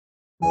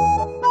Morena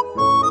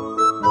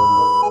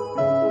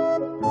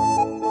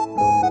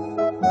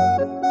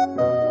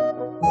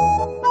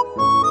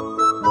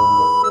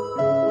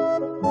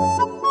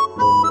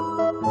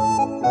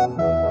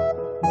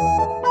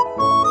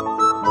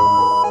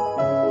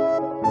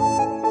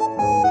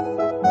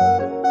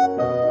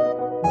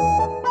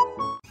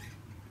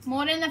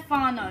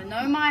whānau,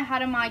 nau mai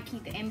hara mai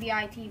ki the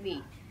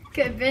MBITV.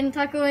 Ko Ben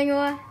taku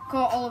ingoa. Ko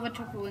Oliver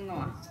tuku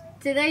ingoa.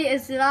 Today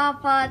is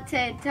Rāpā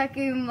te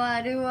taku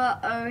marua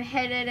o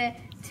Herere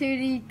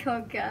Turi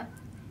Koka.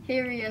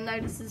 Here are your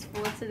notices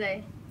for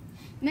today.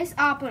 Miss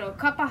Aparo,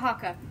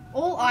 kapahaka.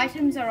 All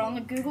items are on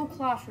the Google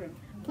Classroom.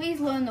 Please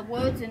learn the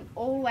words and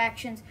all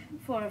actions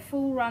for a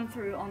full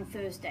run-through on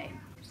Thursday.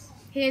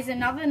 Here's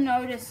another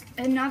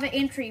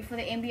entry for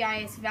the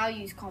MBIS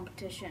Values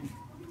Competition.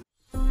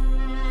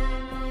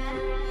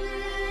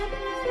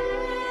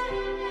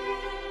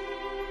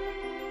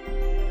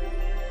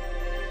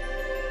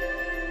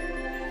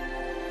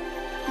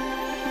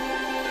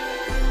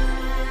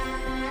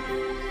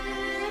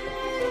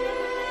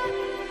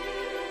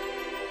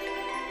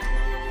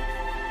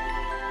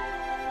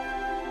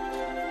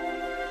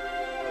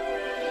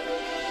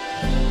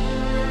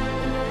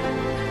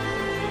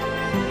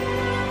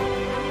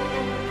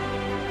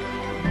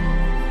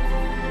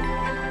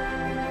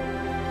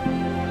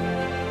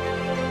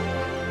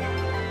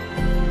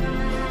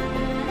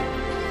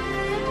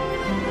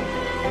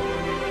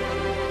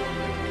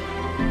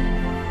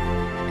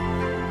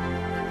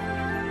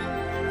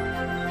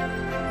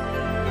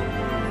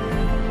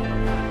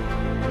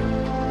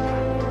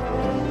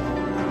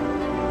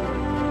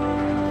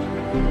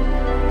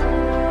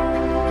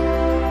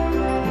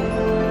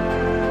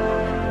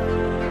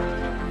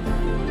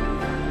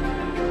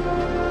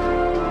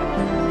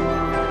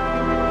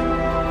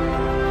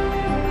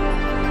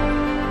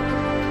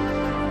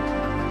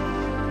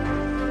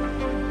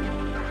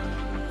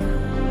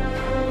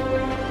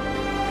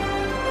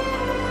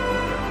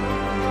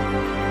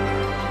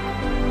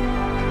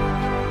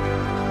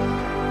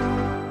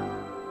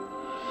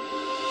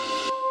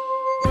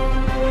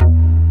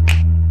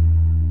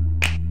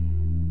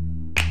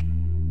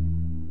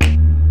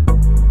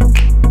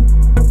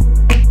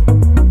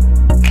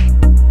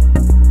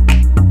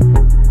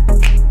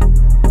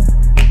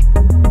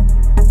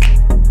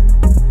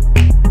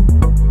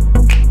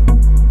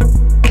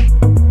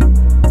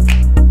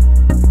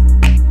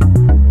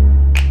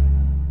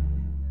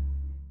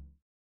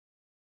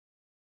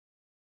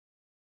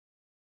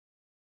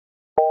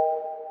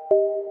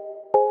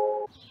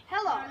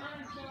 Hello,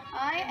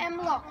 I am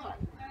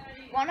Lachlan,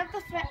 one of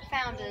the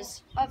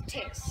founders of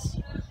TESS.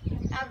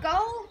 Our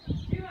goal?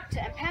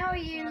 To empower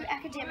you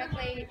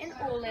academically in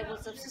all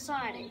levels of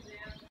society.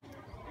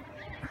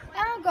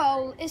 Our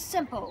goal is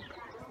simple,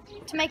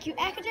 to make you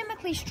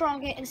academically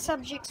stronger in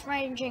subjects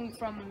ranging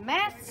from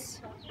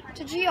maths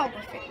to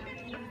geography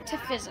to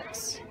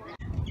physics.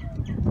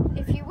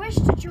 If you wish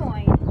to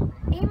join,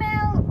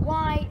 email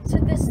Y to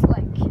this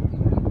link.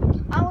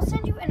 I will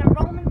send you an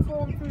enrollment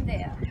form from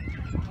there.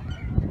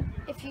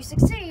 If you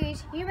succeed,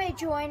 you may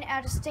join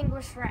our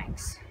distinguished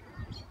ranks.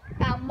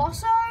 Our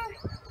motto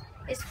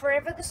is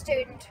forever the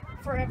student,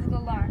 forever the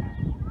learner.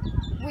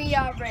 We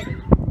are ready.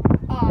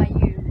 Are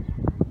you?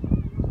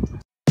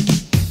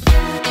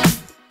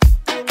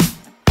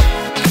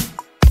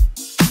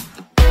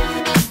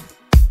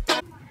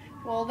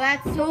 Well,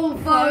 that's all,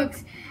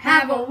 folks.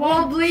 Have a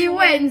wobbly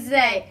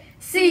Wednesday.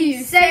 See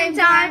you same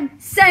time,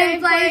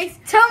 same place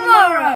tomorrow.